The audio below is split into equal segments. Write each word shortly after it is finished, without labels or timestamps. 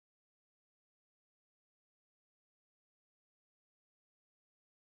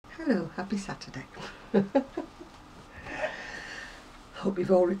Hello, happy Saturday. Hope you've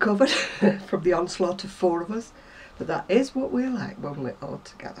all recovered from the onslaught of four of us, but that is what we're like when we're all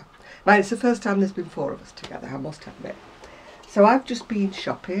together. Right, it's the first time there's been four of us together, I must admit. So I've just been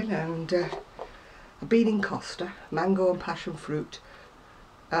shopping and I've been in Costa, mango and passion fruit,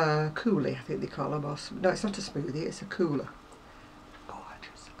 coulis I think they call them, no it's not a smoothie, it's a cooler.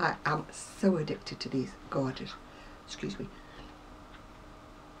 Gorgeous. I am so addicted to these, gorgeous, excuse me.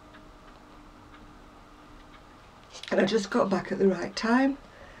 And I just got back at the right time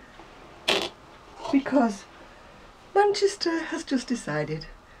because Manchester has just decided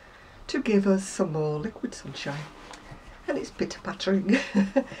to give us some more liquid sunshine, and it's pitter-pattering.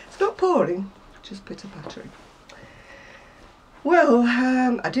 It's not pouring, just pitter-pattering. Well,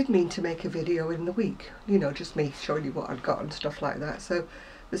 I did mean to make a video in the week, you know, just me showing you what I'd got and stuff like that, so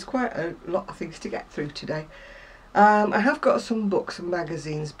there's quite a lot of things to get through today. I have got some books and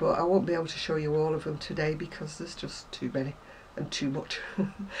magazines, but I won't be able to show you all of them today because there's just too many and too much.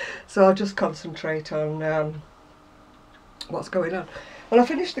 So I'll just concentrate on what's going on. Well, I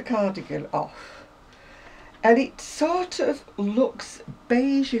finished the cardigan off, and it sort of looks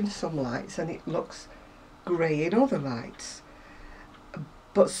beige in some lights and it looks grey in other lights.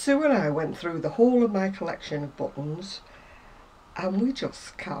 But Sue and I went through the whole of my collection of buttons and we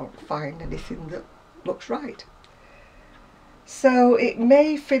just can't find anything that looks right. So it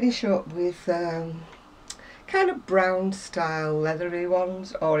may finish up with kind of brown style leathery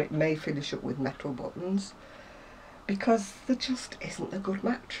ones, or it may finish up with metal buttons, because there just isn't a good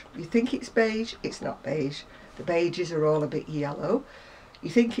match. You think it's beige, it's not beige. The beiges are all a bit yellow. You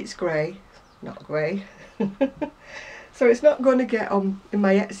think it's grey, not grey. So it's not going to get on in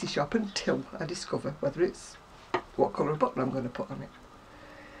my Etsy shop until I discover whether it's what colour button I'm going to put on it.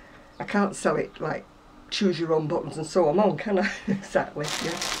 I can't sell it like choose your own buttons and sew them on, can I? Exactly,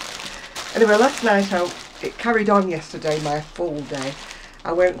 yeah. Anyway, last night it carried on yesterday, my full day.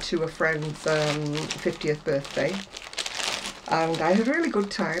 I went to a friend's 50th birthday and I had a really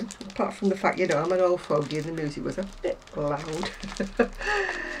good time, apart from the fact, you know, I'm an old fogey and the music was a bit loud.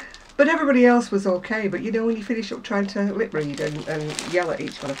 But everybody else was okay, but you know when you finish up trying to lip read and yell at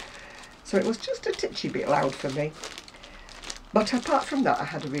each other. So it was just a titchy bit loud for me. But apart from that, I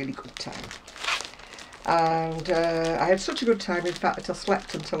had a really good time. And I had such a good time, in fact, that I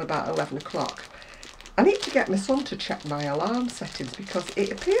slept until about 11 o'clock. I need to get my son to check my alarm settings because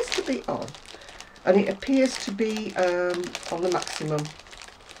it appears to be on, and it appears to be on the maximum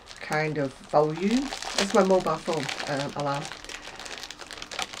kind of volume. That's my mobile phone alarm.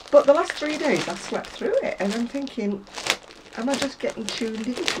 But the last 3 days I've slept through it and I'm thinking, am I just getting tuned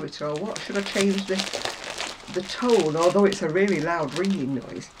into it or what? Should I change the tone, although it's a really loud ringing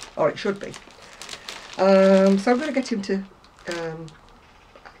noise, or it should be. So I'm going to get him to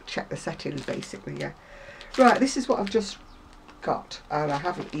check the settings basically, yeah. Right, this is what I've just got and I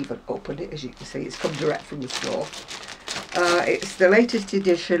haven't even opened it, as you can see, it's come direct from the store. It's the latest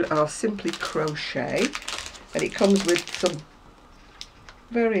edition of Simply Crochet and it comes with some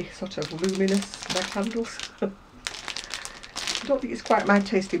very sort of luminous bag handles. I don't think it's quite my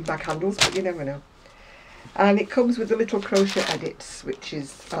taste in bag handles, but you never know. And it comes with the little crochet edits, which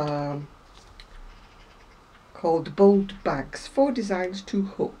is called Bold Bags, 4 designs to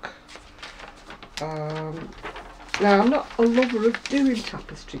hook. Now I'm not a lover of doing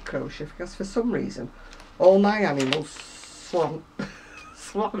tapestry crochet because for some reason all my animals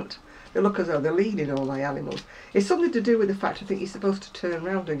slant. They look as though they're leaning, all my animals. It's something to do with the fact I think you're supposed to turn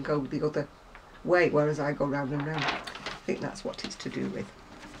around and go the other way, whereas I go round and round. I think that's what it's to do with.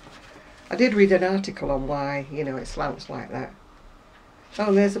 I did read an article on why, you know, it slants like that.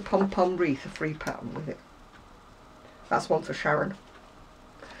 Oh, there's a pom-pom wreath, a free pattern with it. That's one for Sharon.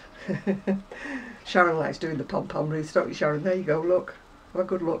 Sharon likes doing the pom-pom wreaths, don't you, Sharon? There you go, look. Have a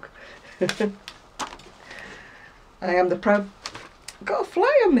good look. I am the proud... I've got a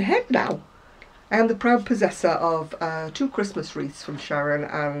fly on my head now. I am the proud possessor of 2 Christmas wreaths from Sharon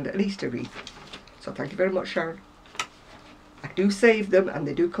and an Easter wreath. So thank you very much, Sharon. I do save them and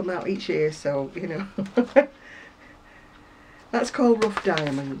they do come out each year, so, you know. That's called Rough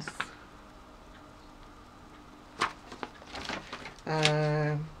Diamonds.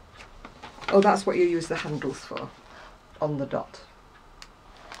 Oh, that's what you use the handles for, on the dot.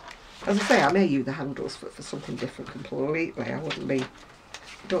 As I say, I may use the handles for something different completely. I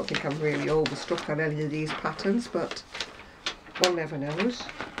don't think I'm really overstuck on any of these patterns, but one never knows.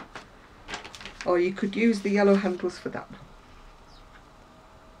 Or you could use the yellow handles for that one.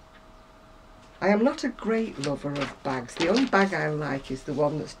 I am not a great lover of bags. The only bag I like is the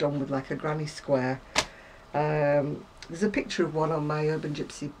one that's done with like a granny square. There's a picture of one on my Urban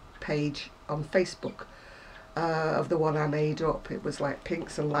Gypsy page on Facebook of the one I made up. It was like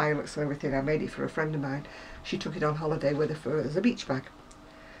pinks and lilacs and everything. I made it for a friend of mine. She took it on holiday with her as a beach bag.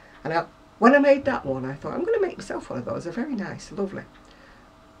 And when I made that one, I thought, I'm going to make myself one of those. They're very nice, lovely.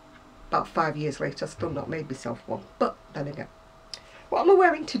 About 5 years later, I've still not made myself one. But then again. What am I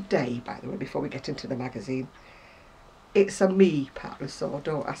wearing today, by the way, before we get into the magazine? It's a me pattern, so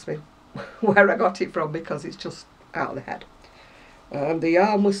don't ask me where I got it from, because it's just out of the head. The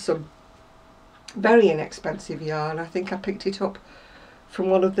yarn was some very inexpensive yarn. I think I picked it up from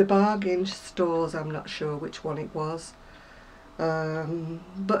one of the bargain stores. I'm not sure which one it was.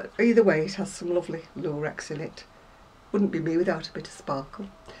 But either way, it has some lovely lurex in it. Wouldn't be me without a bit of sparkle.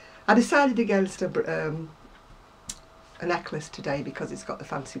 I decided against a necklace today because it's got the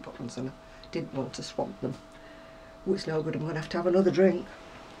fancy buttons and I didn't want to swamp them. Oh, it's no good, I'm going to have another drink.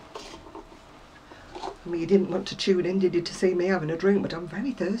 I mean, you didn't want to tune in, did you, to see me having a drink, but I'm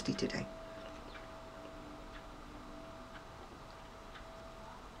very thirsty today.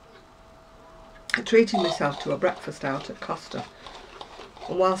 I treated myself to a breakfast out at Costa,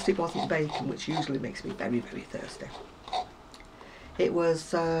 and whilst it wasn't bacon, which usually makes me very, very thirsty, it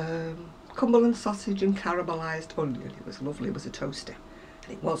was Cumberland sausage and caramelised onion. It was lovely. It was a toasty,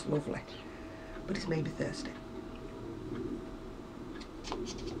 and it was lovely, but it's made me thirsty.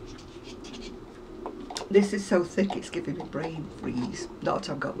 This is so thick it's giving me brain freeze. Not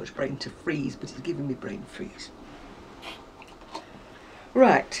that I've got much brain to freeze, but it's giving me brain freeze.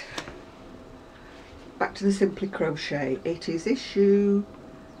 Right, back to the Simply Crochet. It is issue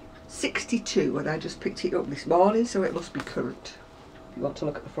 62 and I just picked it up this morning, so it must be current. If you want to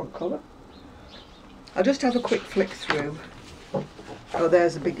look at the front cover, I'll just have a quick flick through. Oh,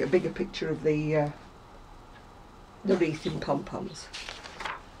 there's a bigger picture of the wreath in pom-poms.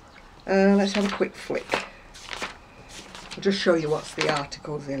 Let's have a quick flick. I'll just show you what's the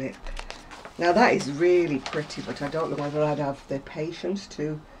articles in it. Now that is really pretty, but I don't know whether I'd have the patience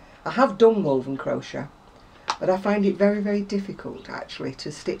to. I have done woven crochet, but I find it very, very difficult actually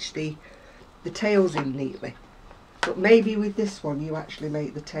to stitch the tails in neatly. But maybe with this one you actually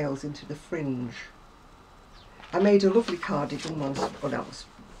make the tails into the fringe. I made a lovely cardigan once when I was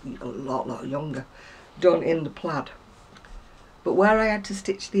a lot younger, done in the plaid. But where I had to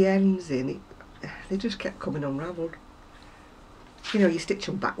stitch the ends in, they just kept coming unravelled. You know, you stitch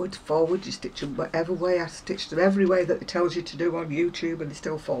them backwards, forwards, you stitch them whatever way. I stitched them every way that it tells you to do on YouTube, and they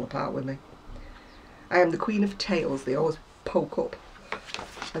still fall apart with me. I am the queen of tails. They always poke up.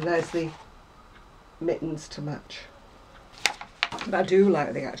 And there's the mittens to match. But I do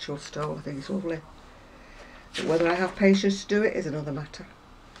like the actual stole. I think it's lovely. But whether I have patience to do it is another matter.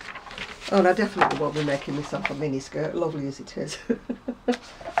 Oh, and I definitely won't be making myself a mini skirt, lovely as it is.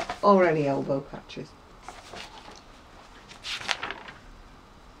 Or any elbow patches.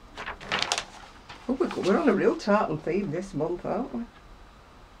 Oh, we're on a real tartan theme this month, aren't we?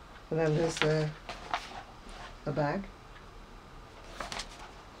 And then there's a bag.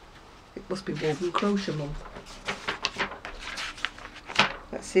 It must be woven crochet month.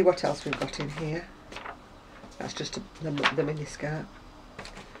 Let's see what else we've got in here. That's just the mini skirt.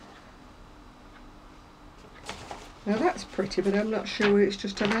 Now that's pretty, but I'm not sure it's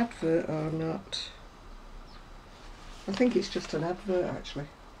just an advert or not. I think it's just an advert actually.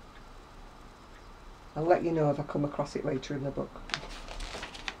 I'll let you know if I come across it later in the book.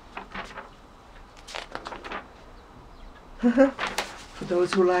 For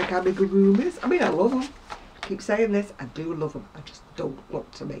those who like amigurumis, I mean I love them. I keep saying this, I do love them. I just don't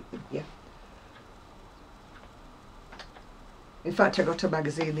want to make them yet. In fact, I got a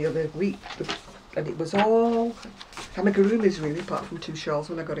magazine the other week and it was all amigurumis really, apart from 2 shawls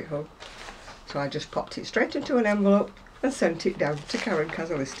when I got it home. So I just popped it straight into an envelope and sent it down to Karen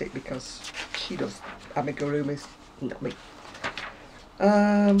Casualistic because she does amigurumis, not me.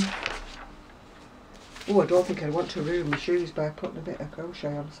 Oh, I don't think I want to ruin my shoes by putting a bit of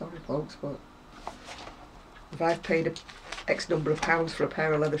crochet on, sorry folks, but if I've paid X number of pounds for a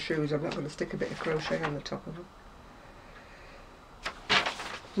pair of leather shoes, I'm not going to stick a bit of crochet on the top of them.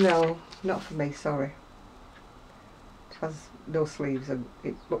 No, not for me, sorry. It has no sleeves and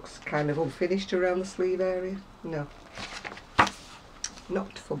it looks kind of unfinished around the sleeve area. No,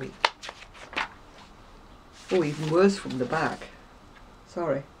 not for me. Oh, even worse from the back.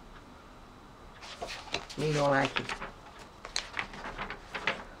 Sorry. Me not like it.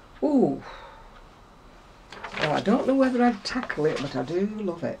 Ooh. Oh, I don't know whether I'd tackle it, but I do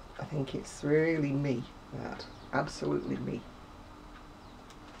love it. I think it's really me. That. Absolutely me.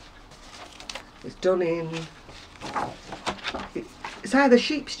 It's done in... It's either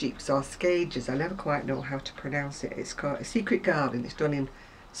sheep's jeeps or scages. I never quite know how to pronounce it. It's called A Secret Garden. It's done in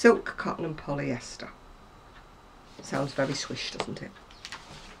Silk, cotton and polyester. Sounds very swish, doesn't it?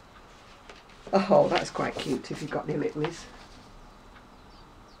 Oh, that's quite cute if you've got any littlies.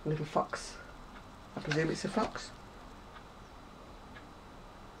 A little fox. I presume it's a fox.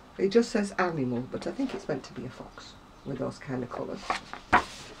 It just says animal, but I think it's meant to be a fox with those kind of colours.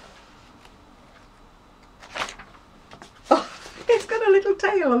 Oh, it's got a little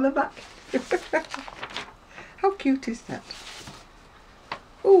tail on the back. How cute is that?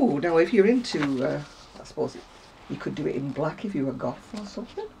 Oh, now if you're into, I suppose you could do it in black if you were goth or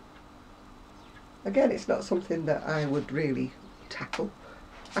something. Again, it's not something that I would really tackle.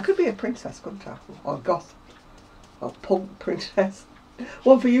 I could be a princess, couldn't I? Or goth. Or punk princess.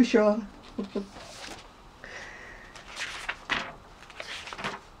 One for you, Sean.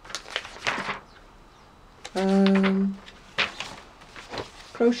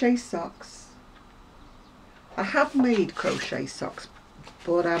 Crochet socks. I have made crochet socks,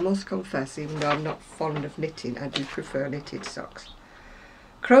 but I must confess, even though I'm not fond of knitting, I do prefer knitted socks.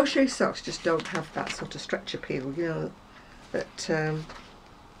 Crochet socks just don't have that sort of stretch appeal, you know, that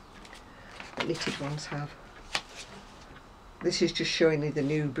knitted ones have. This is just showing you the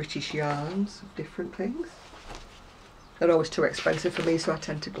new British yarns of different things. They're always too expensive for me, so I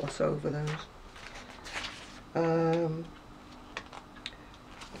tend to gloss over those. A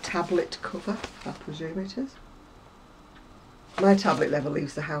tablet cover, I presume it is. My tablet never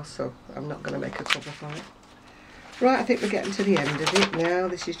leaves the house, so I'm not going to make a cover for it. Right, I think we're getting to the end of it now.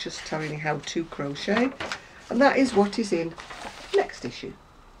 This is just telling you how to crochet, and that is what is in next issue.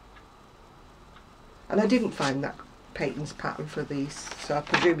 And I didn't find that Peyton's pattern for these, so I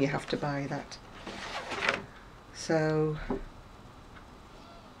presume you have to buy that. So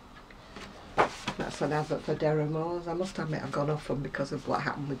that's an advert for Deramores. I must admit I've gone off them because of what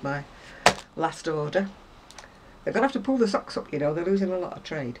happened with my last order. They're going to have to pull the socks up, you know, they're losing a lot of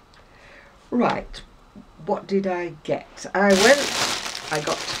trade. Right, what did I get? I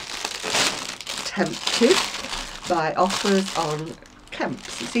got tempted by offers on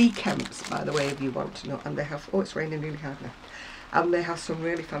Kemps. It's E-Kemps, by the way, if you want to know. And they have, oh, it's raining really hard now. And they have some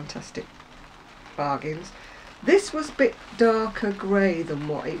really fantastic bargains. This was a bit darker grey than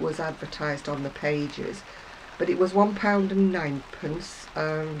what it was advertised on the pages, but it was £1.09,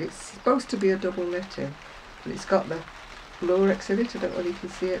 and it's supposed to be a double knitting, and it's got the lurex in it. I don't know if you can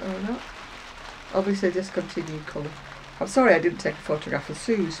see it or not. Obviously discontinued colour. I'm sorry I didn't take a photograph of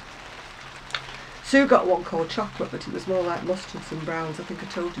Sue's. Sue got one called chocolate, but it was more like mustards and browns. I think I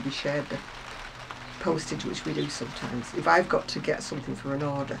told you we shared the postage, which we do sometimes. If I've got to get something for an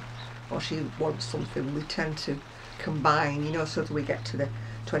order, or she wants something, we tend to combine, you know, so that we get to the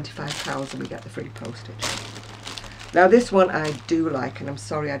 £25 and we get the free postage. Now this one I do like, and I'm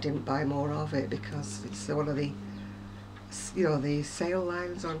sorry I didn't buy more of it because it's one of the, you know, the sale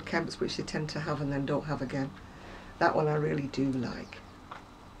lines on Kemps which they tend to have and then don't have again. That one I really do like.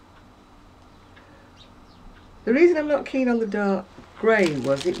 The reason I'm not keen on the dark grey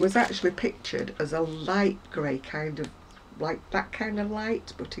was it was actually pictured as a light grey, kind of like that kind of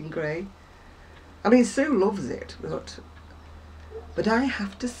light, but in grey. I mean, Sue loves it, but I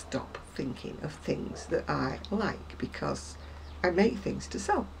have to stop thinking of things that I like because I make things to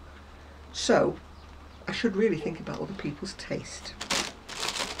sell. So I should really think about other people's taste.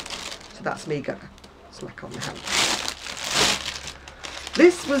 So that's me gonna smack on the hand.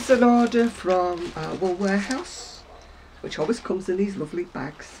 This was an order from Wool Warehouse, which always comes in these lovely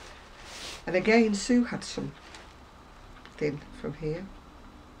bags. And again, Sue had some thin from here.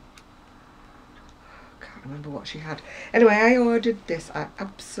 Can't remember what she had. Anyway, I ordered this. I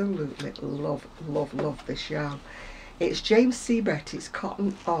absolutely love this yarn. It's James C. Brett. It's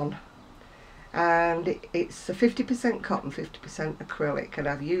cotton on. And it's a 50% cotton, 50% acrylic, and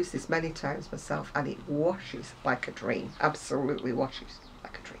I've used this many times myself, and it washes like a dream. Absolutely washes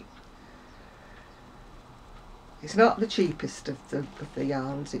like a dream. It's not the cheapest of the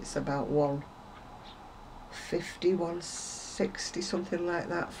yarns. It's about £150, £160, something like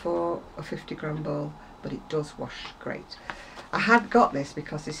that for a 50-gram ball, but it does wash great. I had got this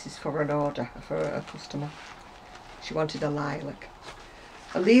because this is for an order for a customer. She wanted a lilac.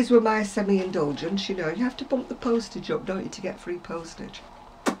 And these were my semi-indulgence. You know, you have to bump the postage up, don't you, to get free postage,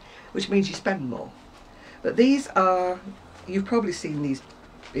 which means you spend more. But these are, you've probably seen these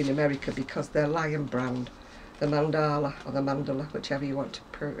in America because they're Lion brand, the mandala or the mandala, whichever you want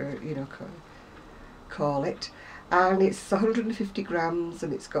to, you know, call it. And it's 150 grams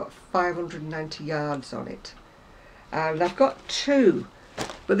and it's got 590 yards on it. And I've got two,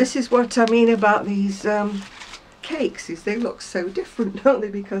 but this is what I mean about these cakes, is they look so different, don't they,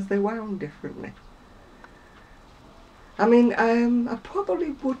 because they're wound differently. I mean, I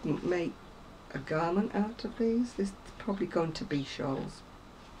probably wouldn't make a garment out of these. This is probably going to be shawls,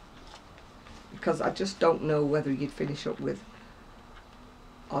 because I just don't know whether you'd finish up with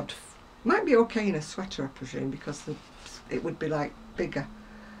odd. Might be okay in a sweater, I presume, because it would be like bigger.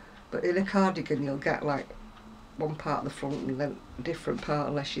 But in a cardigan, you'll get like one part of the front and then a different part,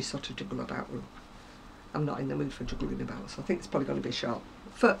 unless you sort of juggle about them. I'm not in the mood for juggling about, so I think it's probably going to be a shawl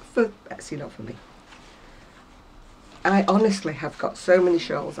for Betsy, not for me. I honestly have got so many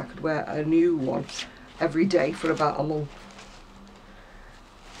shawls, I could wear a new one every day for about a month.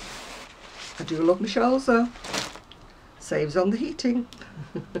 I do love my shawls though. Saves on the heating.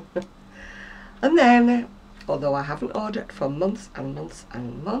 And then, although I haven't ordered for months and months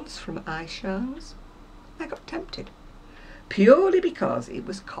and months from iShowns, I got tempted. Purely because it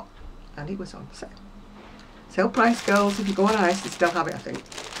was cotton and it was on sale. Sale price, girls, if you go on ice, they still have it, I think.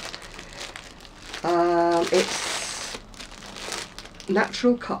 It's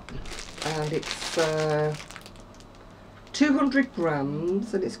natural cotton, and it's 200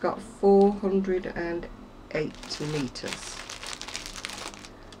 grams, and it's got 480 metres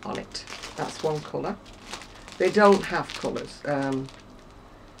on it. That's one colour. They don't have colours.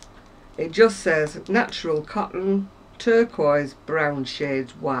 It just says natural cotton, turquoise, brown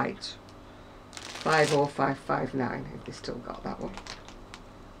shades, white. 50559, if they still got that one.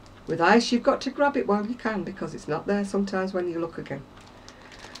 With ice, you've got to grab it while you can, because it's not there sometimes when you look again.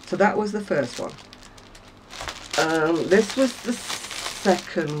 So that was the first one. This was the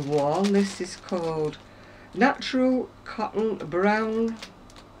second one. This is called Natural Cotton Brown.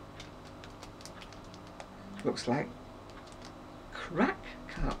 Looks like crack,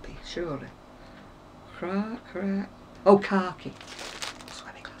 can't be, surely. Crack. Oh, khaki.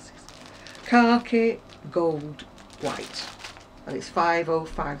 Swimming glasses. Khaki, gold, white. And it's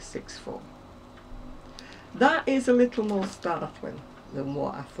 50564. That is a little more startling than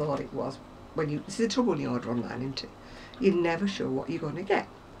what I thought it was. This is the trouble when you order online, isn't it? You're never sure what you're going to get.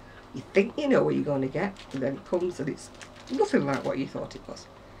 You think you know what you're going to get, and then it comes and it's nothing like what you thought it was.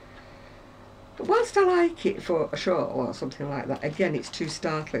 But whilst I like it for a shawl or something like that, again, it's too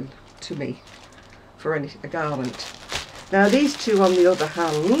startling to me for a garment. Now these two, on the other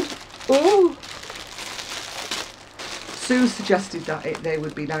hand, oh, Sue suggested that they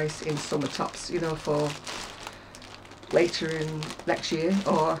would be nice in summer tops, you know, for later in next year,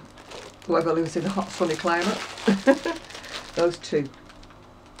 or whoever lives in a hot sunny climate. Those two.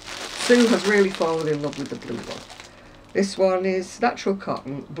 Sue has really fallen in love with the blue one. This one is natural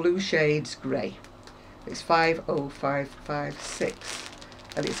cotton, blue shades grey. It's 50556,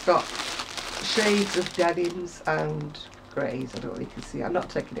 and it's got shades of denims and greys. I don't know if you can see. I'm not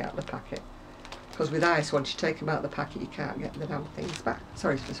taking it out of the packet, because with ice, once you take them out of the packet, you can't get the damn things back.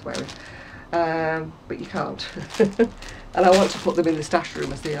 Sorry for swearing, but you can't. And I want to put them in the stash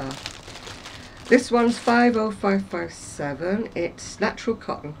room as they are. This one's 50557. It's natural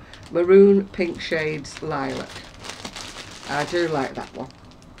cotton, maroon, pink shades, lilac. I do like that one.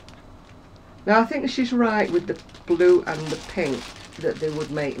 Now I think she's right with the blue and the pink, that they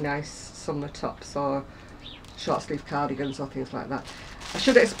would make nice summer tops or short sleeve cardigans or things like that. I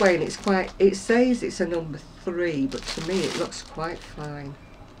should explain, it says it's a number 3, but to me it looks quite fine.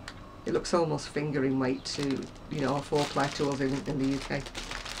 It looks almost fingering weight to, you know, 4-ply tools in the UK.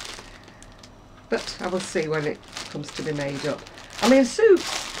 But I will see when it comes to be made up. I mean, Sue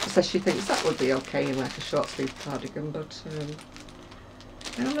says she thinks that would be okay in like a short sleeve cardigan, but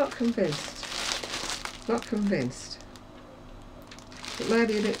I'm not convinced. Not convinced. It might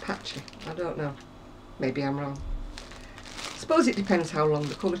be a bit patchy. I don't know. Maybe I'm wrong. I suppose it depends how long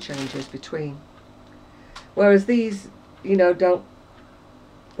the colour change is between. Whereas these, you know, don't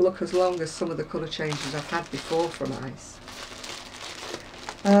look as long as some of the colour changes I've had before from ice.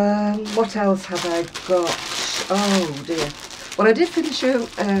 What else have I got? Oh dear. Well, I did finish an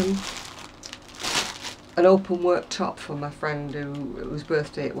open work top for my friend whose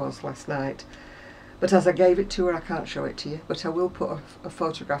birthday it was last night. But as I gave it to her, I can't show it to you. But I will put a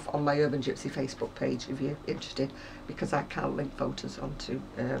photograph on my Urban Gypsy Facebook page if you're interested, because I can't link photos onto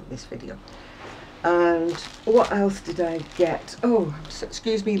this video. And what else did I get? Oh,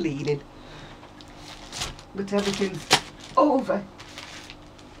 excuse me leaning. But everything's over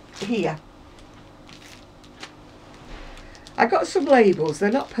here. I got some labels.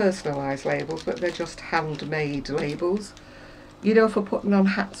 They're not personalised labels, but they're just handmade labels. You know, for putting on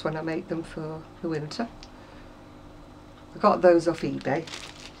hats when I make them for the winter. I got those off eBay.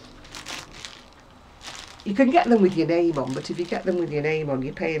 You can get them with your name on, but if you get them with your name on,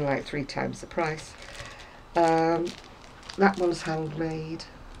 you're paying like 3 times the price. That one's handmade,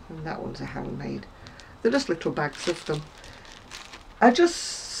 and that one's a handmade. They're just little bags of them. I just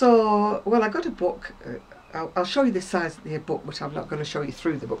saw, well, I got a book. I'll show you the size of the book, but I'm not going to show you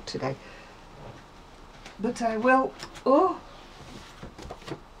through the book today. But I will, I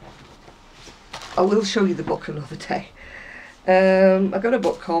will show you the book another day. I got a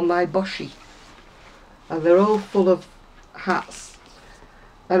book called My Boshi, and they're all full of hats.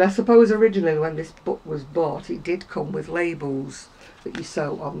 And I suppose originally when this book was bought, it did come with labels that you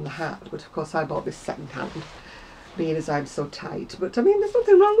sew on the hat, but of course I bought this second hand, being as I'm so tight. But I mean, there's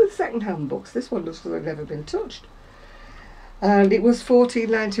nothing wrong with second hand books. This one looks like it's never been touched. And it was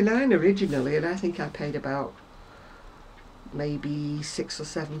 $14.99 originally, and I think I paid about maybe £6 or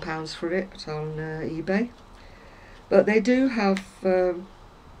 £7 for it on eBay. But they do have, in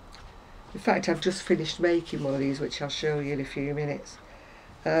fact I've just finished making one of these, which I'll show you in a few minutes.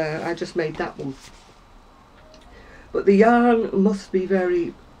 I just made that one. But the yarn must be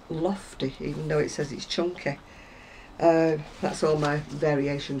very lofty, even though it says it's chunky. That's all my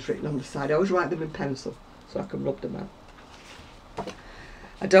variations written on the side. I always write them in pencil so I can rub them out.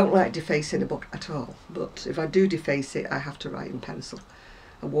 I don't like defacing a book at all, but if I do deface it, I have to write in pencil.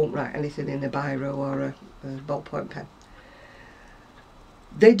 I won't write anything in a biro or a ballpoint pen.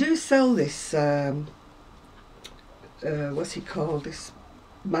 They do sell this, what's it called, this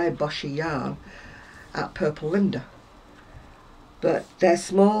My Boshi yarn at Purple Linda. But they're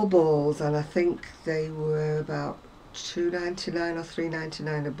small balls, and I think they were about $2.99 or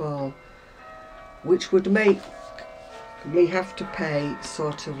 $3.99 a ball, which would make me have to pay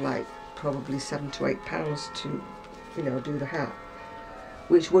sort of like probably £7 to £8 to, you know, do the hat,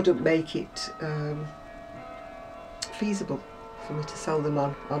 which wouldn't make it feasible for me to sell them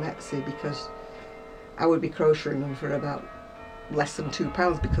on Etsy, because I would be crocheting them for about less than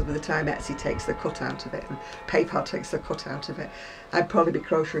 £2, because by the time Etsy takes the cut out of it and PayPal takes the cut out of it, I'd probably be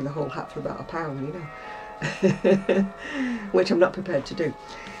crocheting the whole hat for about £1, you know, which I'm not prepared to do.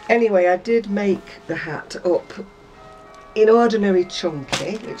 Anyway, I did make the hat up in ordinary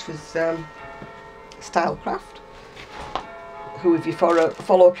chunky, which was Stylecraft, who, if you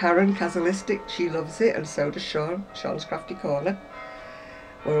follow Karen Kazalistic, she loves it, and so does Sean, Sean's Crafty Corner.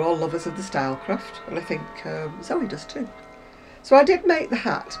 We're all lovers of the Stylecraft, and I think Zoe does too. So I did make the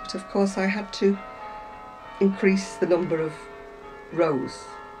hat, but of course I had to increase the number of rows,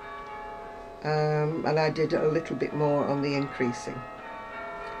 and I did a little bit more on the increasing.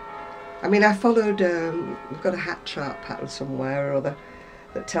 I mean, I followed, we've got a hat chart pattern somewhere or other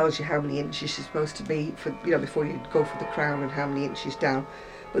that tells you how many inches you're supposed to be for, you know, before you go for the crown, and how many inches down.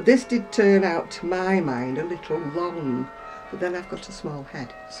 But this did turn out, to my mind, a little long. But then I've got a small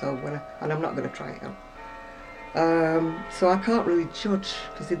head, so and I'm not going to try it out. So I can't really judge,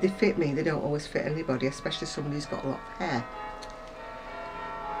 because if they fit me, they don't always fit anybody, especially somebody who's got a lot of hair.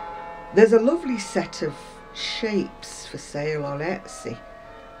 There's a lovely set of shapes for sale on Etsy,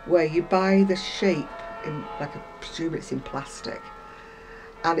 where you buy the shape in, like, I presume it's in plastic,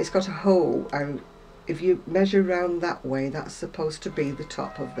 and it's got a hole, and if you measure round that way, that's supposed to be the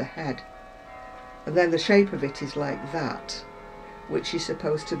top of the head, and then the shape of it is like that, which is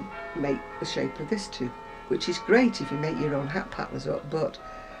supposed to make the shape of this too, which is great if you make your own hat patterns up. But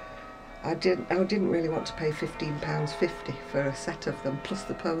I didn't really want to pay £15.50 for a set of them, plus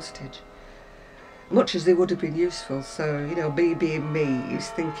the postage, much as they would have been useful. So, you know, me being me is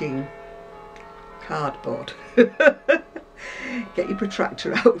thinking cardboard. Get your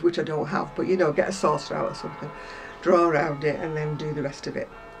protractor out, which I don't have, but, you know, get a saucer out or something, draw around it, and then do the rest of it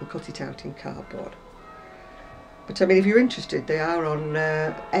and cut it out in cardboard. But I mean, if you're interested, they are on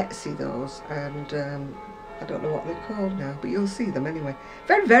Etsy, those, and I don't know what they're called now, but you'll see them anyway.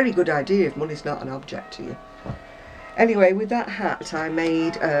 Very, very good idea if money's not an object to you. Anyway, with that hat I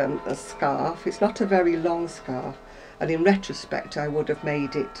made a scarf. It's not a very long scarf, and in retrospect I would have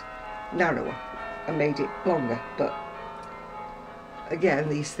made it narrower and made it longer, but again,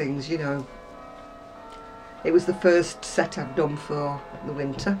 these things, you know, it was the first set I've done for the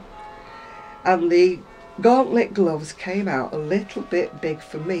winter, and the gauntlet gloves came out a little bit big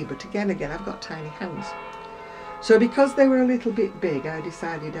for me, but again I've got tiny hands, so because they were a little bit big, I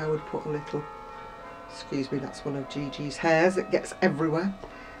decided I would put a little, excuse me, that's one of Gigi's hairs that gets everywhere.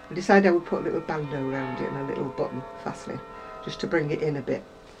 I decided I would put a little bandeau around it and a little button fastening, just to bring it in a bit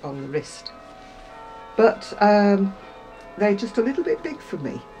on the wrist. But they're just a little bit big for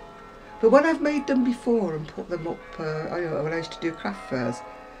me. But when I've made them before and put them up, I know when I used to do craft fairs,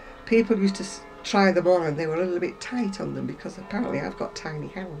 people used to try them on and they were a little bit tight on them, because apparently I've got tiny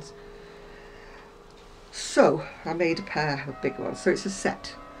hands. So I made a pair of big ones, so it's a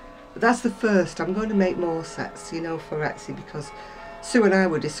set. But that's the first. I'm going to make more sets, you know, for Etsy, because Sue and I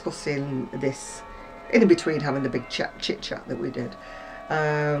were discussing this in between having the big chit chat that we did,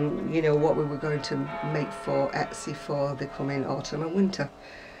 you know, what we were going to make for Etsy for the coming autumn and winter.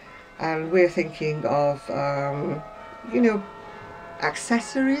 And we're thinking of, you know,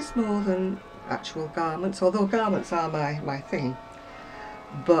 accessories more than actual garments, although garments are my thing.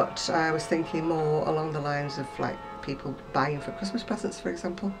 But I was thinking more along the lines of like people buying for Christmas presents, for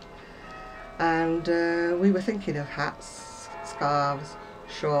example. And we were thinking of hats, scarves,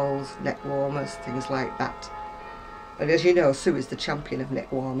 shawls, neck warmers, things like that. And as you know, Sue is the champion of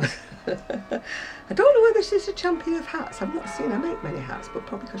neck warmers. I don't know whether she's a champion of hats. I've not seen her make many hats, but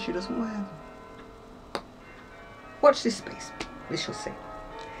probably because she doesn't wear them. Watch this space. We shall see.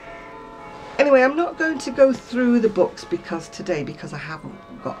 Anyway, I'm not going to go through the books because I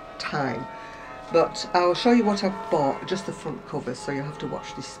haven't got time. But I'll show you what I've bought, just the front covers, so you'll have to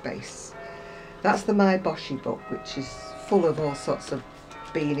watch this space. That's the My Boshi book, which is full of all sorts of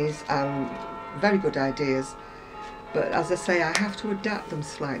beanies and very good ideas. But as I say, I have to adapt them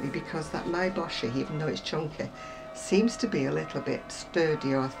slightly because that My Boshi, even though it's chunky, seems to be a little bit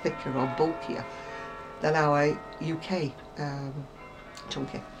sturdier or thicker or bulkier than our UK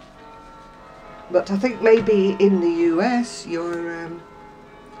chunky. But I think maybe in the US your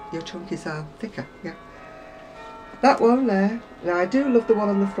chunkies are thicker, yeah. That one there. Now I do love the one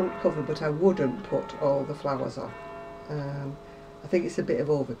on the front cover, but I wouldn't put all the flowers on. I think it's a bit of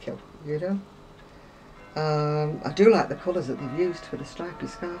overkill, you know. I do like the colours that they've used for the stripy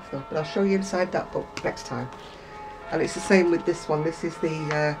scarf though, but I'll show you inside that book next time. And it's the same with this one. This is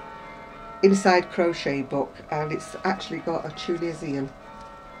the Inside Crochet book, and it's actually got a Tunisian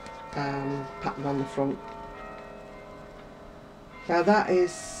pattern on the front. Now that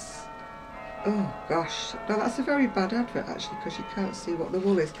is, oh gosh, no, that's a very bad advert actually, because you can't see what the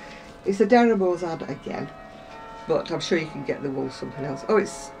wool is. It's a Darabos ad again, but I'm sure you can get the wool something else. Oh,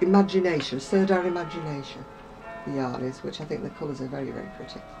 it's Imagination, Sirdar Imagination, the yarn is, which I think the colours are very, very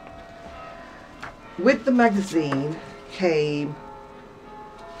pretty. With the magazine came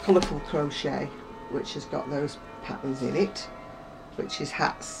Colourful Crochet, which has got those patterns in it, which is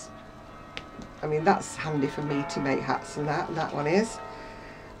hats. I mean, that's handy for me to make hats, and that one is.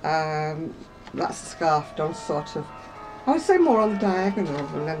 That's a scarf done sort of, I would say more on the diagonal,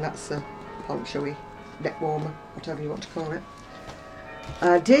 and then that's a poncho-y neck warmer, whatever you want to call it.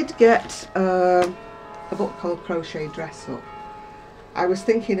 I did get a book called Crochet Dress Up. I was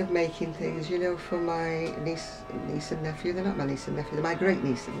thinking of making things, you know, for my niece and nephew. They're not my niece and nephew, they're my great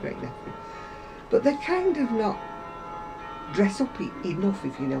niece and great nephew. But they're kind of not dress up enough,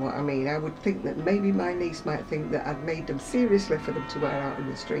 if you know what I mean. I would think that maybe my niece might think that I'd made them seriously for them to wear out in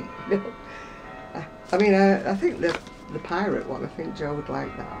the street, you know. I mean, I think that the pirate one, I think Joe would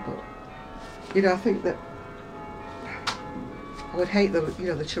like that, but you know, I think that I would hate the, you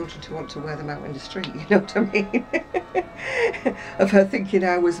know, the children to want to wear them out in the street, you know what I mean? Of her thinking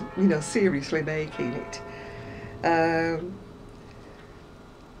I was, you know, seriously making it.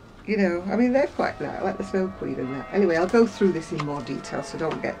 You know, I mean, they're quite nice, like the Snow Queen and that. Anyway, I'll go through this in more detail, so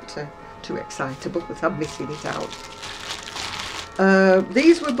don't get too excitable because I'm missing it out.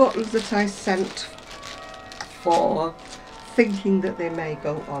 These were buttons that I sent for thinking that they may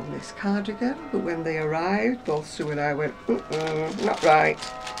go on this cardigan, but when they arrived, both Sue and I went, not right.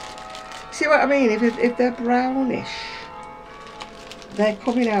 See what I mean? If they're brownish, they're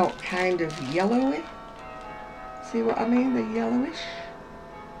coming out kind of yellowy. See what I mean? They're yellowish.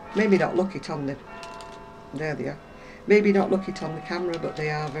 Maybe not look it on the, there they are. Maybe not look it on the camera, but they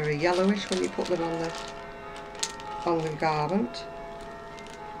are very yellowish when you put them on the garment.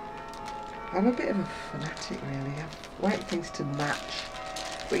 I'm a bit of a fanatic really. I like things to match.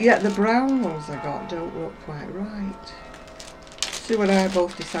 But yet the brown ones I got don't look quite right. Sue and I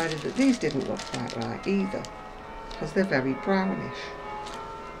both decided that these didn't look quite right either, because they're very brownish.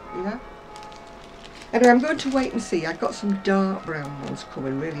 You know? Anyway, I'm going to wait and see. I've got some dark brown ones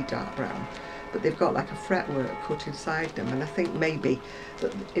coming, really dark brown, but they've got like a fretwork cut inside them, and I think maybe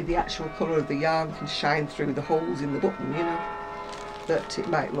that if the actual colour of the yarn can shine through the holes in the button, you know, that it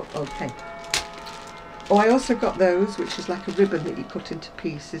might look okay. Oh, I also got those, which is like a ribbon that you cut into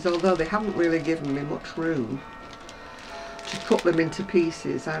pieces, although they haven't really given me much room to cut them into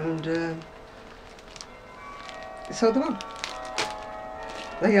pieces, and so they're on.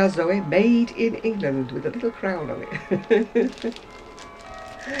 They are, Zoe, made in England with a little crown on it.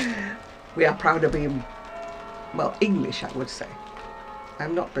 We are proud of being, well, English, I would say.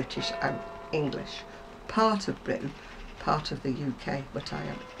 I'm not British, I'm English. Part of Britain, part of the UK, but I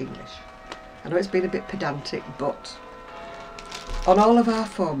am English. I know it's been a bit pedantic, but on all of our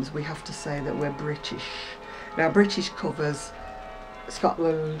forms we have to say that we're British. Now, British covers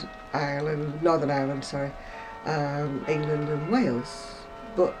Scotland, Ireland, Northern Ireland, sorry, England and Wales.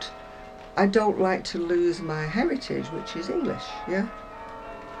 But I don't like to lose my heritage, which is English, yeah?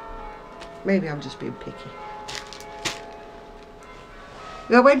 Maybe I'm just being picky.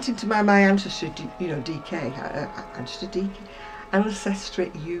 I went into my Ancestry, DK, Ancestry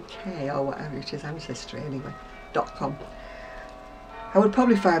UK, or whatever it is, Ancestry anyway, .com. I would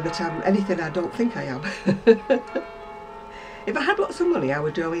probably find that I'm anything I don't think I am. If I had lots of money, I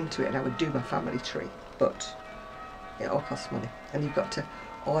would go into it and I would do my family tree, but it all costs money, and you've got to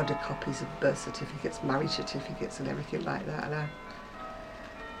order copies of birth certificates, marriage certificates and everything like that, and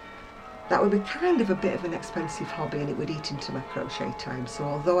that would be kind of a bit of an expensive hobby, and it would eat into my crochet time. So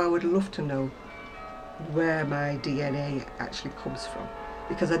although I would love to know where my DNA actually comes from,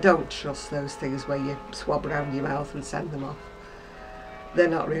 because I don't trust those things where you swab around your mouth and send them off. They're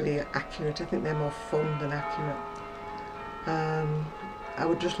not really accurate. I think they're more fun than accurate. I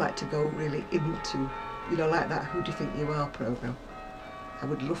would just like to go really into, like that Who Do You Think You Are programme. I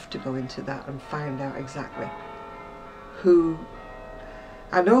would love to go into that and find out exactly who...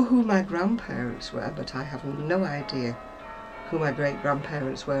 I know who my grandparents were, but I have no idea who my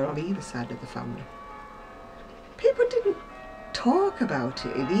great-grandparents were on either side of the family. People didn't talk about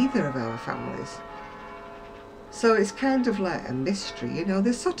it in either of our families. So it's kind of like a mystery,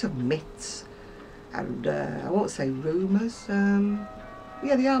 there's sort of myths, and I won't say rumours,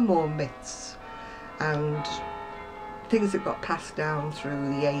 yeah, they are more myths, and things that got passed down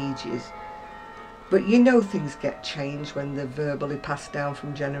through the ages. But things get changed when they're verbally passed down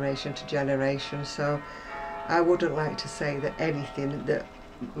from generation to generation, so I wouldn't like to say that anything that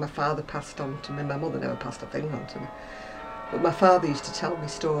my father passed on to me, my mother never passed a thing on to me, but my father used to tell me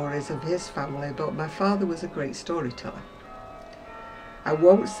stories of his family, but my father was a great storyteller. I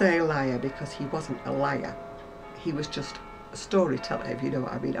won't say a liar, because he wasn't a liar. He was just a storyteller, if you know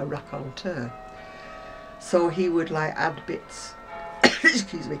what I mean, a raconteur. So he would add bits,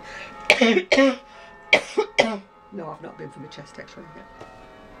 excuse me, no, I've not been for my chest x-ray yet.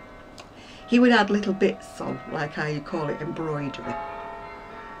 He would add little bits on, like how you call it, embroidery.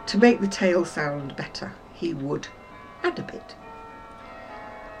 To make the tale sound better, he would add a bit.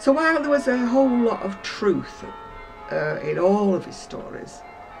 So while there was a whole lot of truth in all of his stories,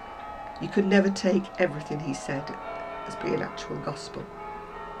 you could never take everything he said as being actual gospel.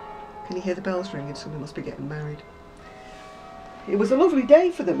 Can you hear the bells ringing? Somebody must be getting married. It was a lovely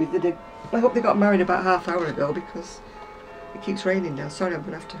day for them. I hope they got married about half hour ago, because it keeps raining now. Sorry, I'm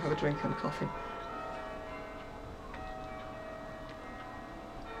going to have a drink. I'm coughing.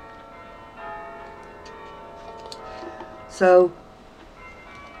 So,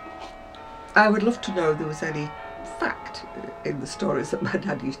 I would love to know if there was any fact in the stories that my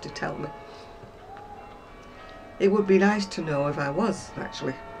dad used to tell me. It would be nice to know if I was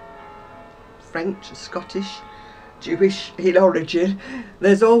actually French, Scottish, Jewish in origin.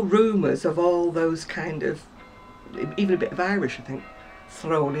 There's all rumours of all those kind of, even a bit of Irish I think,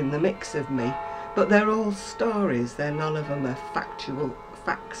 thrown in the mix of me, but they're all stories. None of them are factual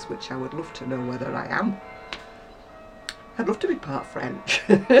facts, which I would love to know whether I am. I'd love to be part French.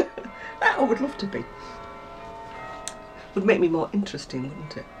 That I would love to be. Would make me more interesting,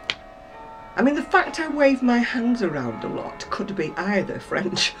 wouldn't it? I mean, the fact I wave my hands around a lot could be either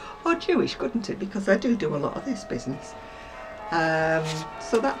French or Jewish, couldn't it? Because I do a lot of this business.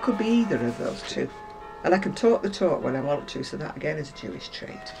 So that could be either of those two. And I can talk the talk when I want to, so that again is a Jewish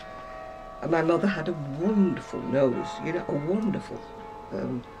trait. And my mother had a wonderful nose, a wonderful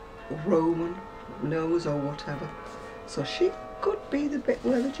Roman nose or whatever. So she could be the bit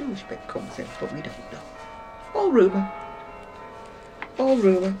where the Jewish bit comes in, but we don't know. All rumour. All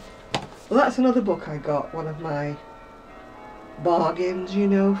rumour. Well, that's another book I got, one of my bargains,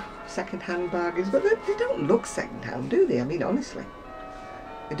 second-hand bargains, but they don't look second-hand, do they? I mean, honestly.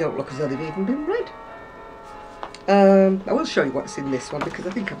 They don't look as though they've even been read. I will show you what's in this one, because I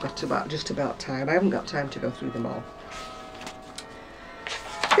think I've got just about time. I haven't got time to go through them all.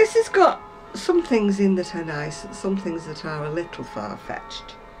 This has got some things in that are nice, and some things that are a little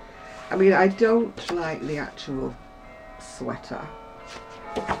far-fetched. I mean, I don't like the actual sweater,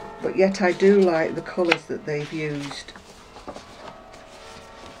 but yet I do like the colours that they've used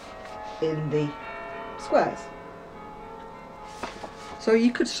in the squares. So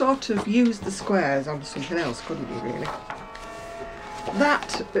you could sort of use the squares on something else, couldn't you, really?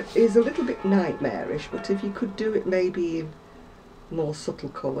 That is a little bit nightmarish, but if you could do it maybe in more subtle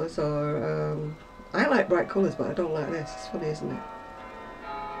colours, or I like bright colours, but I don't like this. It's funny, isn't it?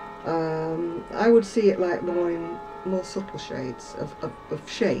 I would see it like more in more subtle shades of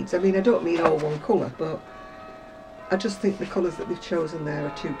shades. I mean, I don't mean all one colour, but I just think the colours that they've chosen there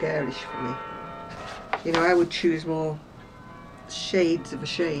are too garish for me. You know, I would choose more shades of a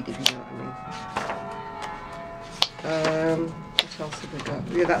shade, if you know what I mean. What else have we got?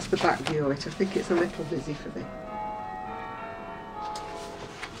 Yeah, that's the back view of it. I think it's a little busy for me.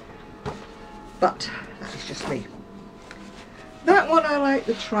 But that is just me. That one I like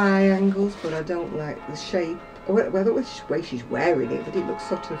the triangles, but I don't like the shape. Whether it's the way she's wearing it, but it looks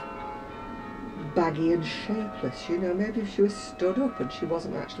sort of baggy and shapeless, you know. Maybe if she was stood up and she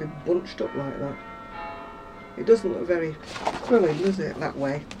wasn't actually bunched up like that. It doesn't look very thrilling, does it, that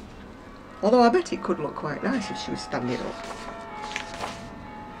way? Although I bet it could look quite nice if she was standing up.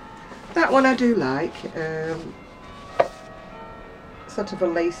 That one I do like. Sort of a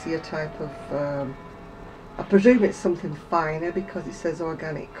lacier type of... I presume it's something finer because it says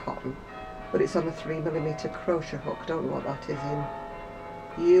organic cotton. But it's on a 3mm crochet hook. Don't know what that is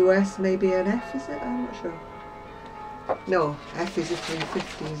in US, maybe an F, is it? I'm not sure. No, F is a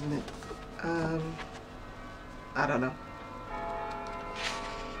 350, isn't it? I don't know.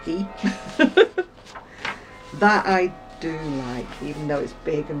 E. That I do like, even though it's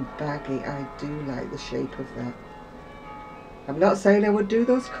big and baggy, I do like the shape of that. I'm not saying I would do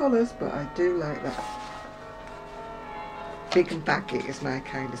those colours, but I do like that. Big and baggy is my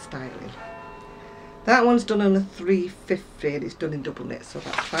kind of styling. That one's done on a 350 and it's done in double knit, so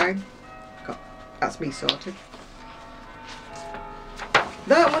that's fine. That's me sorted.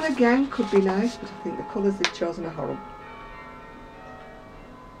 That one again could be nice, but I think the colours they've chosen are horrible.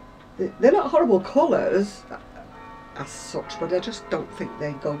 They're not horrible colours as such, but I just don't think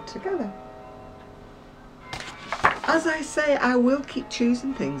they go together. As I say, I will keep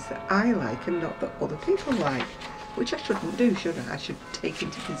choosing things that I like and not that other people like, which I shouldn't do, should I? I should take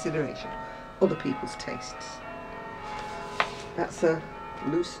into consideration other people's tastes. That's a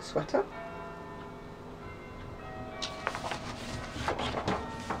loose sweater.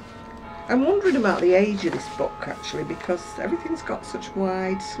 I'm wondering about the age of this book actually, because everything's got such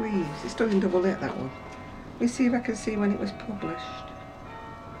wide sleeves. It's done in double knit, that one. Let me see if I can see when it was published.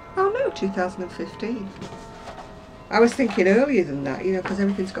 Oh no, 2015. I was thinking earlier than that, you know, because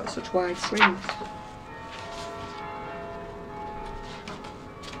everything's got such wide sleeves.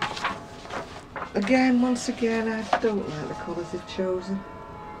 Again, once again, I don't like the colours they've chosen.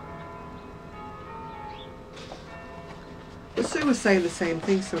 But Sue was saying the same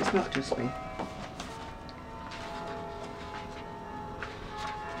thing, so it's not just me.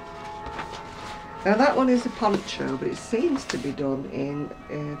 Now that one is a poncho, but it seems to be done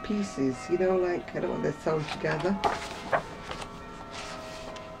in pieces, you know, like, I don't know, they're sewn together.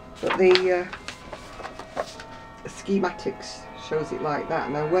 But the schematics shows it like that.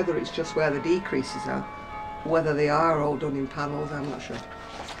 Now whether it's just where the decreases are, whether they are all done in panels, I'm not sure.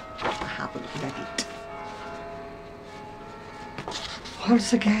 I haven't read it.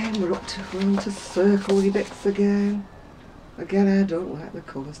 Once again, we're on to circle bits again. Again, I don't like the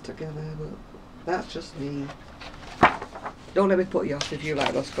colours together, but that's just me. Don't let me put you off if you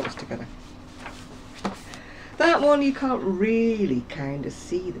like those colours together. That one you can't really kind of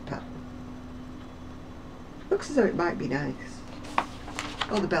see the pattern. Looks as though it might be nice.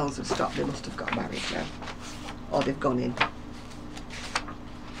 Oh, the bells have stopped. They must have got married now. Or they've gone in.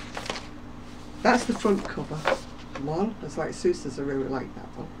 That's the front cover one. It's like Sue says I really like that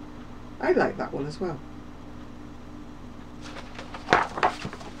one. I like that one as well.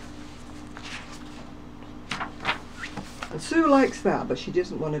 And Sue likes that, but she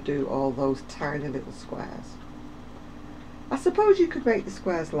doesn't want to do all those tiny little squares. I suppose you could make the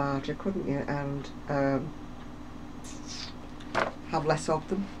squares larger, couldn't you, and have less of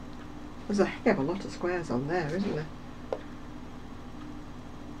them. There's a heck of a lot of squares on there, isn't there?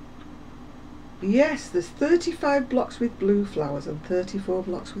 Yes, there's 35 blocks with blue flowers and 34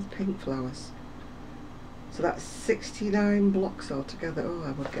 blocks with pink flowers. So that's 69 blocks altogether.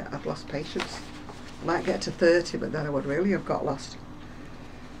 Oh, I'd lost patience. I might get to 30, but then I would really have got lost.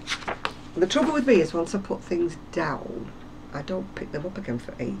 And the trouble with me is once I put things down, I don't pick them up again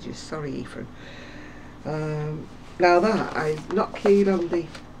for ages. Sorry, Ephraim. Now that, I'm not keen on the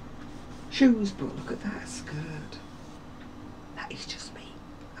shoes, but look at that skirt. That is just me.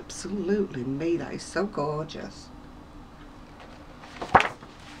 Absolutely me. That is so gorgeous.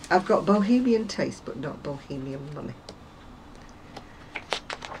 I've got bohemian taste, but not bohemian money.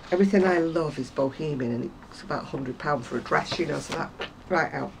 Everything I love is bohemian, and it's about £100 for a dress, you know, so that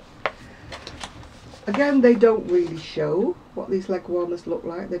right out. Again, they don't really show what these leg warmers look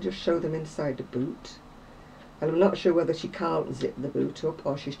like. They just show them inside the boot. And I'm not sure whether she can't zip the boot up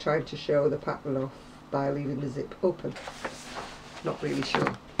or she's trying to show the pattern off by leaving the zip open. Not really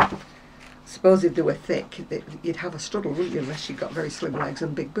sure. suppose if they were thick, you'd have a struggle, wouldn't you, unless you got very slim legs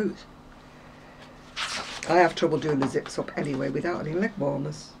and big boots. I have trouble doing the zips up anyway without any leg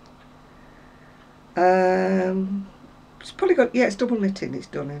warmers. It's probably got, yeah, it's double knitting it's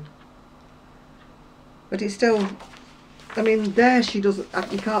done in. But it's still, I mean, there she doesn't,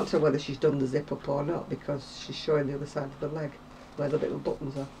 you can't tell whether she's done the zip up or not because she's showing the other side of the leg where the little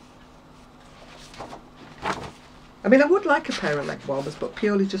buttons are. I mean, I would like a pair of leg warmers, but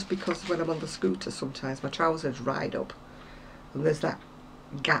purely just because when I'm on the scooter sometimes my trousers ride up and there's that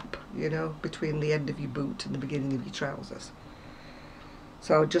gap, you know, between the end of your boot and the beginning of your trousers.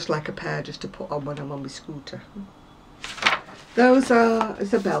 So I would just like a pair just to put on when I'm on my scooter. Those are,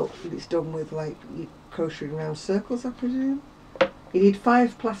 it's a belt and it's done with like crocheting round circles, I presume. You need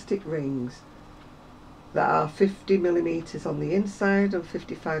 5 plastic rings that are 50mm on the inside and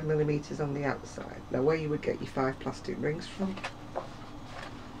 55mm on the outside. Now where you would get your 5 plastic rings from?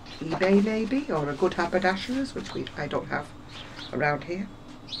 eBay maybe, or a good haberdasher's, which I don't have around here.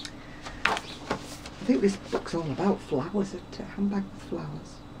 I think this book's all about flowers, isn't it? A handbag with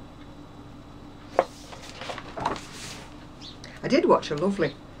flowers. I did watch a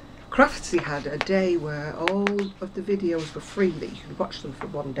lovely Craftsy had a day where all of the videos were free, that you could watch them for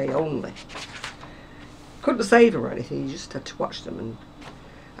one day only. Couldn't save them or anything, you just had to watch them.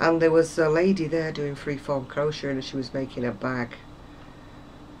 And there was a lady there doing freeform crochet and she was making a bag.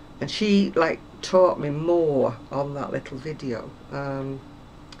 And she like taught me more on that little video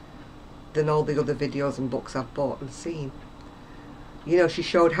than all the other videos and books I've bought and seen. You know, she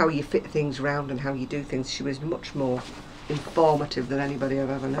showed how you fit things round and how you do things. She was much more informative than anybody I've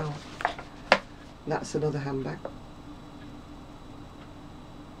ever known. That's another handbag.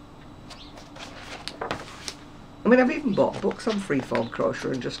 I mean, I've even bought books on freeform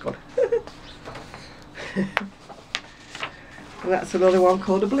crochet and just gone. And that's another one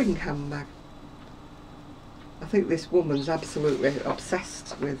called a bling handbag. I think this woman's absolutely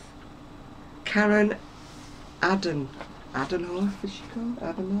obsessed with Karen Adenauer, is she called?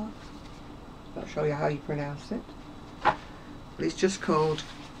 Adenauer? Not sure how you pronounce it. But it's just called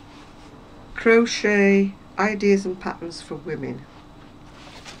Crochet Ideas and Patterns for Women.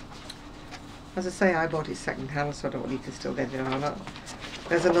 As I say, I bought it second hand, so I don't know if you can still get it or not.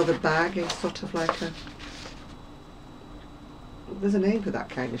 There's another bag, it's sort of like a... There's a name for that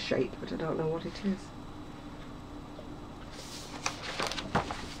kind of shape, but I don't know what it is.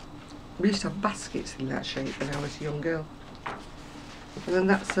 We used to have baskets in that shape when I was a young girl. And then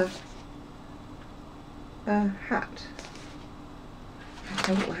that's a hat. I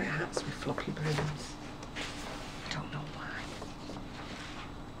don't like hats with floppy brims. I don't know why.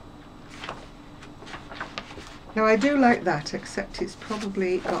 Now I do like that, except it's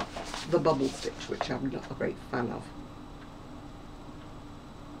probably got the bubble stitch, which I'm not a great fan of.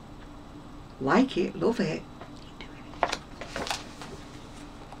 Like it, love it.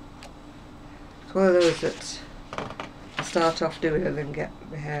 It's one of those that I start off doing and then get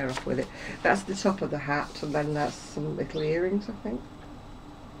my hair off with it. That's the top of the hat, and then that's some little earrings, I think.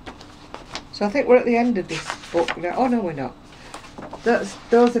 So I think we're at the end of this book now. Oh no, we're not.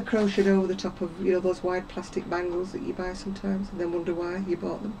 Those are crocheted over the top of, you know, those wide plastic bangles that you buy sometimes and then wonder why you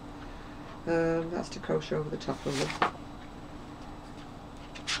bought them. That's to crochet over the top of them.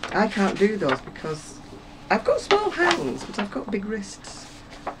 I can't do those because I've got small hands, but I've got big wrists.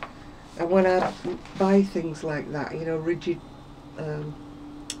 And when I buy things like that, you know, rigid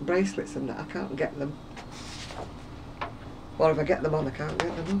bracelets and that, I can't get them. Or if I get them on, I can't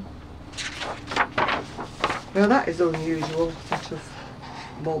get them on. Now that is unusual, sort of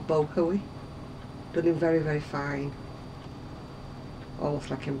more boho-y, done in very, very fine, almost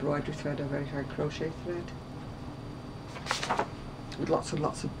like embroidery thread or very fine crochet thread, with lots and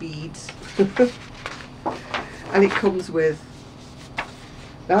lots of beads. And it comes with,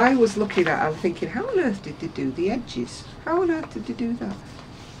 now I was looking at it and thinking, how on earth did they do the edges? How on earth did they do that?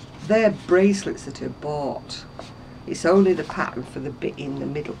 They're bracelets that are bought. It's only the pattern for the bit in the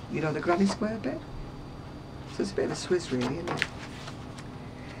middle, you know, the granny square bit. So it's a bit of a Swiss really, isn't it?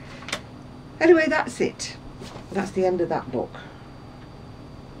 Anyway, that's it. That's the end of that book.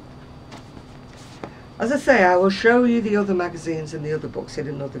 As I say, I will show you the other magazines and the other books in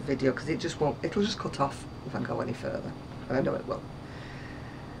another video because it'll just cut off if I go any further. And I know it will.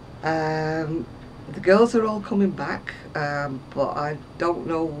 The girls are all coming back, but I don't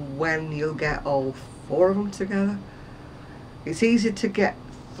know when you'll get all 4 of them together. It's easy to get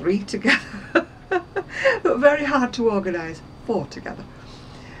 3 together, but very hard to organise 4 together.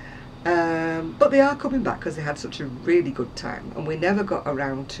 But they are coming back because they had such a really good time, and we never got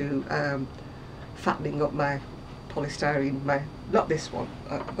around to fattening up my polystyrene, not this one,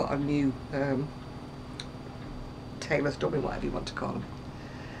 I've got a new tailor's dummy, whatever you want to call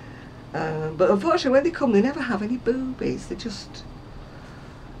them. But unfortunately when they come they never have any boobies, they just...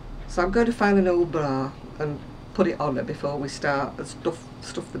 So I'm going to find an old bra and put it on her before we start, and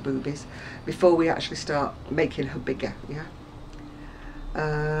stuff the boobies, before we actually start making her bigger, yeah.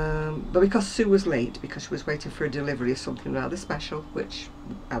 But because Sue was late, because she was waiting for a delivery of something rather special, which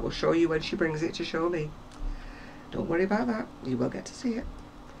I will show you when she brings it to show me. Don't worry about that, you will get to see it.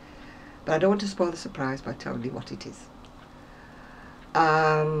 But I don't want to spoil the surprise by telling you what it is.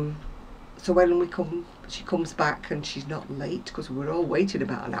 So when she comes back and she's not late, because we were all waiting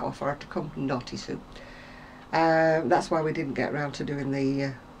about an hour for her to come, naughty Sue. That's why we didn't get around to doing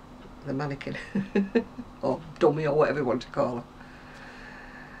the mannequin, or dummy, or whatever you want to call her.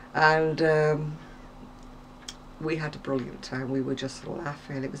 And we had a brilliant time. We were just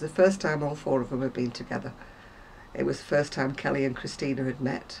laughing. It was the first time all four of them had been together. It was the first time Kelly and Christina had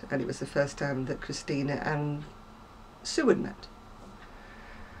met, and it was the first time that Christina and Sue had met.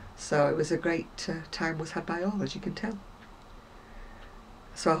 So it was a great time was had by all, as you can tell.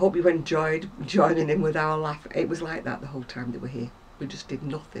 So I hope you enjoyed joining in with our laugh. It was like that the whole time they were here. We just did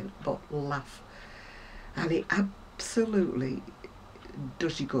nothing but laugh. And it absolutely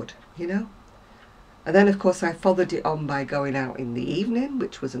does you good, you know. And then of course I followed it on by going out in the evening,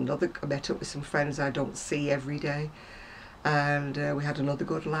 which was another, I met up with some friends I don't see every day, and we had another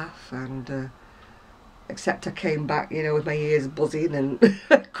good laugh. And except I came back, you know, with my ears buzzing and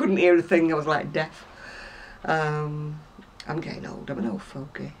couldn't hear a thing. I was like deaf. I'm getting old, I'm an old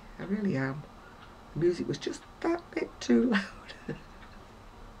fogey, I really am. The music was just that bit too loud.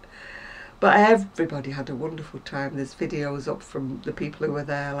 But everybody had a wonderful time. There's videos up from the people who were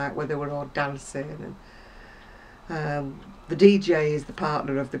there, like where they were all dancing. And the DJ is the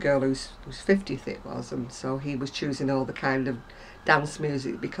partner of the girl whose 50th it was, and so he was choosing all the kind of dance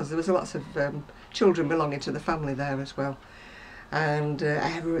music, because there was lots of children belonging to the family there as well. And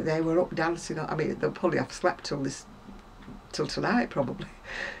they were up dancing. I mean, they'll probably have slept till tonight probably,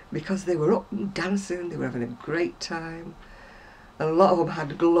 because they were up and dancing. They were having a great time. And a lot of them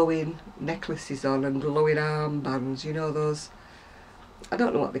had glowing necklaces on and glowing armbands, you know, those, I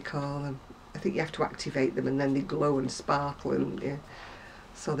don't know what they call them. I think you have to activate them and then they glow and sparkle, and yeah.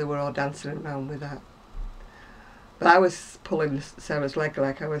 So they were all dancing around with that. But I was pulling Sarah's leg,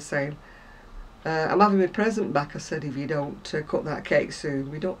 like I was saying. I'm having my present back, I said, if you don't cut that cake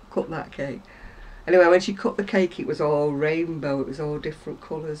soon. We don't cut that cake. Anyway, when she cut the cake it was all rainbow, it was all different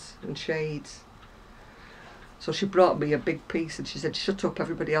colours and shades. So she brought me a big piece and she said, shut up,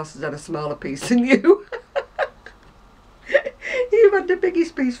 everybody else has had a smaller piece than you. You've had the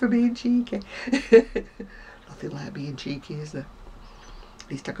biggest piece for being cheeky. Nothing like being cheeky, is there?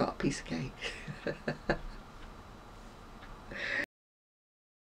 At least I got a piece of cake.